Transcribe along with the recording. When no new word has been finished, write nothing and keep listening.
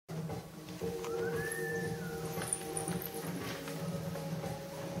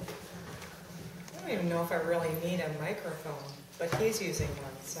don't even know if I really need a microphone, but he's using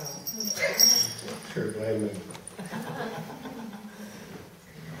one, so. Sure, blame me.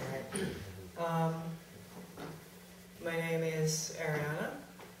 All right. My name is Eriana,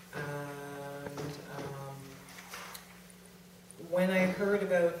 and when I heard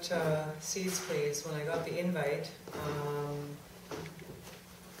about Seeds Please, when I got the invite,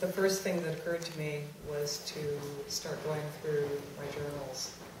 the first thing that occurred to me was to start going through my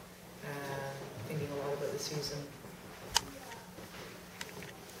journals and thinking a lot about the season.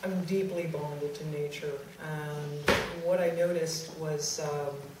 I'm deeply bonded to nature, and what I noticed was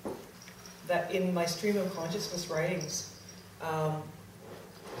that in my stream of consciousness writings, that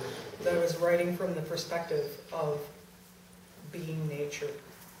I was writing from the perspective of being nature.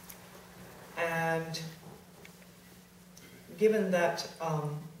 And given that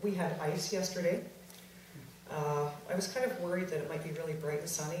we had ice yesterday, I was kind of worried that it might be really bright and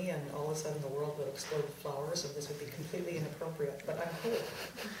sunny and all of a sudden the world would explode with flowers and this would be completely inappropriate, but I'm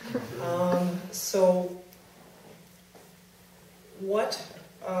cool. So what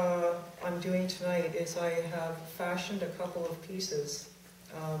I'm doing tonight is I have fashioned a couple of pieces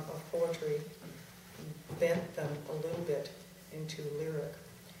of poetry, bent them a little bit into lyric,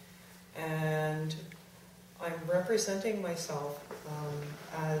 and I'm representing myself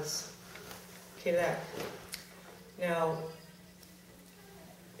as Quebec. Now,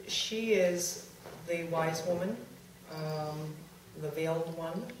 she is the wise woman, the veiled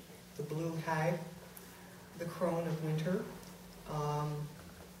one, the blue hag, the crone of winter.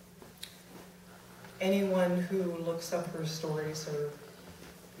 Anyone who looks up her stories or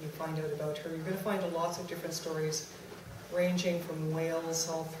you find out about her, you're going to find lots of different stories ranging from Wales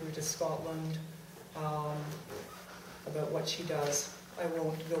all through to Scotland about what she does. I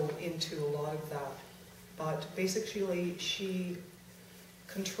won't go into a lot of that, but basically she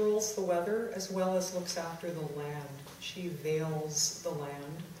controls the weather as well as looks after the land. She veils the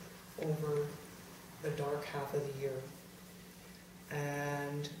land over the dark half of the year.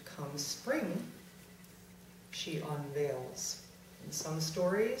 And come spring, she unveils. In some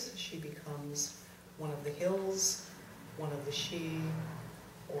stories, she becomes one of the hills, one of the she,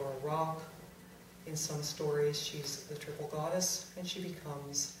 or a rock. In some stories, she's the triple goddess, and she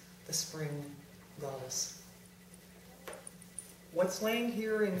becomes the spring goddess. What's laying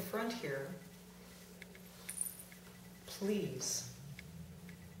here in front here, please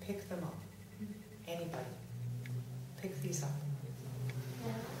pick them up. Anybody. Pick these up.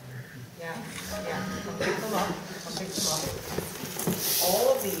 Yeah, come pick them up, come pick them up. All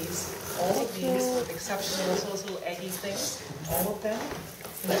of these, with the exception of those little eggy things, all of them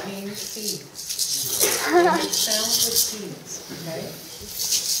contain seeds. They make sounds with seeds, okay?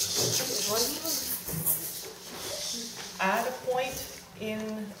 At a point in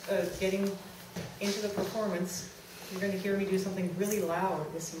getting into the performance, you're going to hear me do something really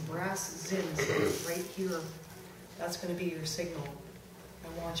loud with some brass zins right here. That's going to be your signal. I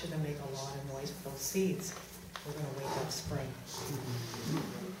want you to make a lot of noise with those seeds. We're going to wake up spring.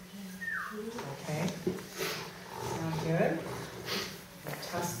 Okay? Sound good? We'll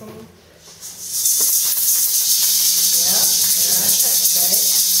test them. Yeah? Okay?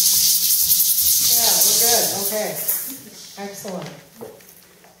 Yeah, we're good. Okay. Excellent.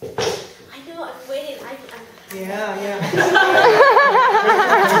 I know, I'm waiting. Yeah. I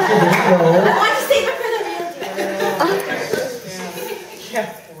want to save it for the real deal. Yeah,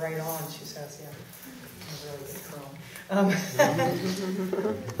 right on, she says, yeah. A really good crone.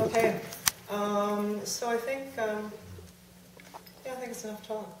 Okay, so I think it's enough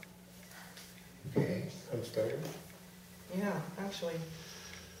talk. Okay, I'm starting. Yeah, actually,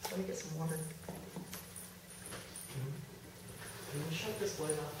 let me get some water. Can you shut this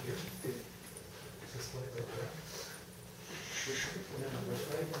light off here? Is this light right there?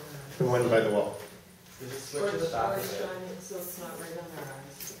 The one by the wall. Does it switch to the back of it? So it's not right on their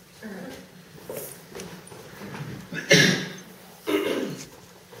eyes.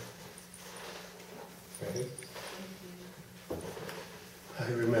 Ready? I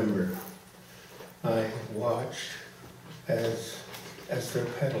remember I watched as their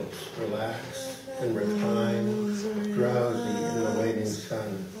petals relax and recline, drowsy in the waning sun,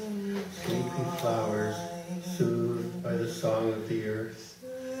 sleepy flowers soothed by the song of the earth,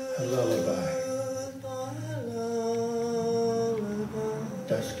 a lullaby.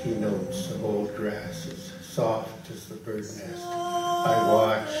 Dusky notes of old grasses, soft as the bird nest. I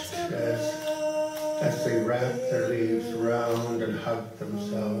watched as they wrapped their leaves round and hugged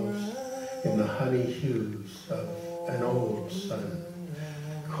themselves in the honey hues of an old sun.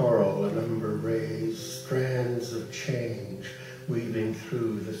 Coral and umber rays, strands of change, weaving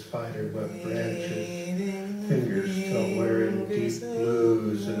through the spider-web branches, fingers still wearing deep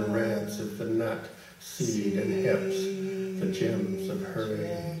blues and reds of the nut, seed, and hips, the gems of her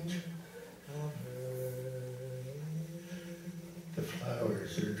age. The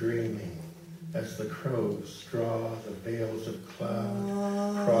flowers are dreaming as the crows draw the veils of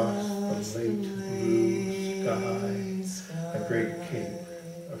cloud across the late blue sky, a great cape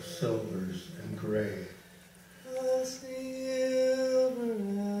of silvers and gray.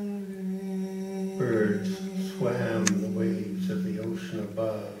 Birds swam the waves of the ocean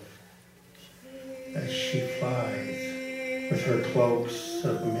above as she flies with her cloaks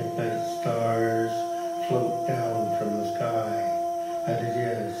of midnight stars float down from the sky, and it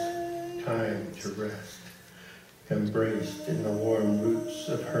is time to rest, embraced in the warm roots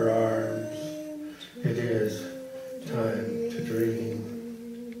of her arms. It is time to dream.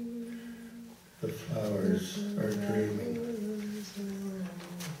 The flowers are dreaming.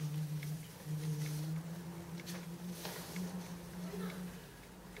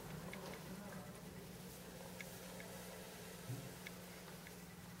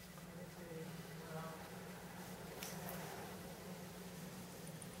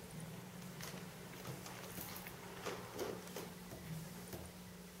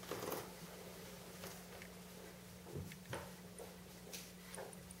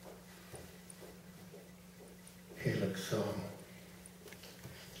 Helix song.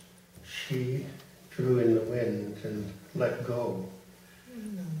 She drew in the wind and let go.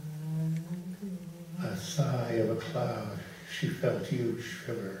 A sigh of a cloud, she felt you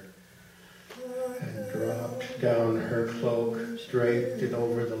shiver, and dropped down her cloak, draped it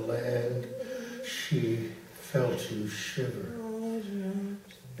over the land. She felt you shiver.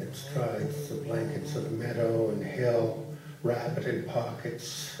 It strides the blankets of meadow and hill, rabbit in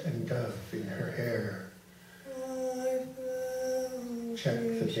pockets and dove in her hair. Check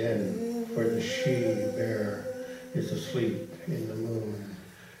the den, for the she-bear is asleep in the moon,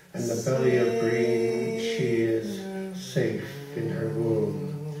 and the belly of green, she is safe in her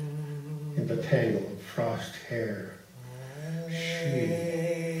womb, in the tangle of frost hair.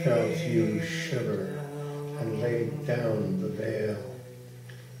 She felt you shiver and laid down the veil,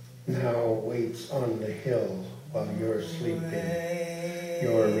 now waits on the hill while you're sleeping.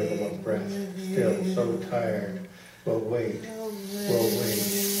 Your rhythm of breath, still so tired, will wait, will wait,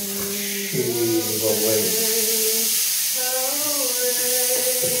 she will wait.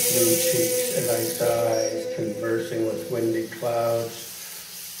 With blue cheeks and ice eyes, conversing with windy clouds,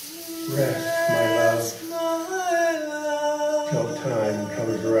 rest, my love, till time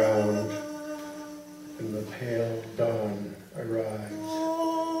comes around, and the pale dawn arrives.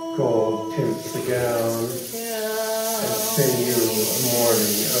 Gold tints the gown, and sing you a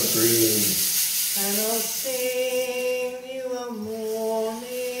morning of green. And I'll sing